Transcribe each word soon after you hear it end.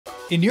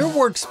In your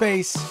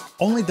workspace,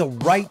 only the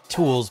right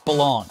tools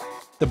belong.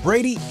 The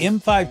Brady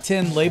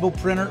M510 Label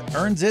printer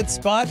earns its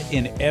spot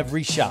in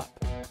every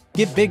shop.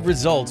 Get big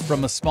results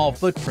from a small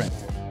footprint.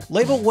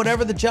 Label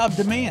whatever the job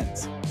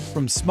demands,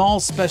 from small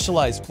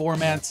specialized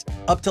formats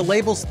up to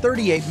labels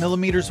 38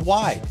 millimeters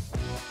wide.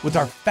 With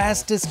our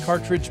fastest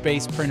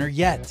cartridge-based printer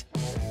yet,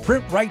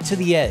 print right to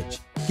the edge,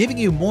 giving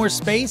you more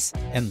space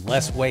and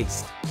less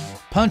waste.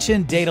 Punch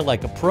in data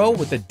like a pro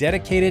with a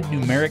dedicated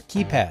numeric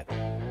keypad.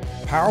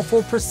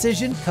 Powerful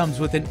precision comes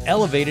with an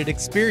elevated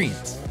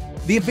experience.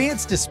 The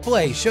advanced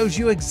display shows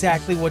you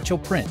exactly what you'll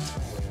print.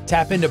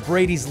 Tap into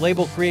Brady's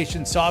label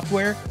creation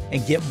software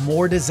and get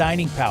more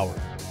designing power.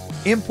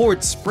 Import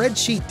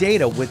spreadsheet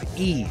data with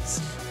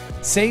ease.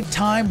 Save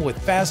time with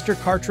faster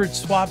cartridge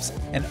swaps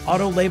and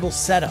auto label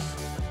setup.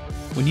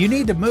 When you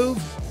need to move,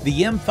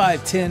 the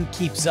M510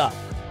 keeps up.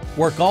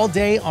 Work all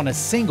day on a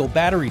single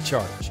battery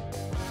charge.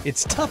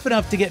 It's tough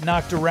enough to get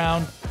knocked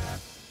around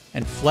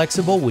and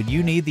flexible when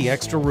you need the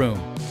extra room.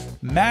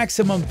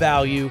 Maximum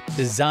value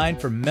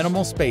designed for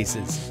minimal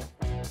spaces.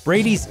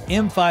 Brady's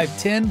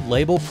M510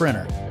 Label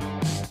Printer.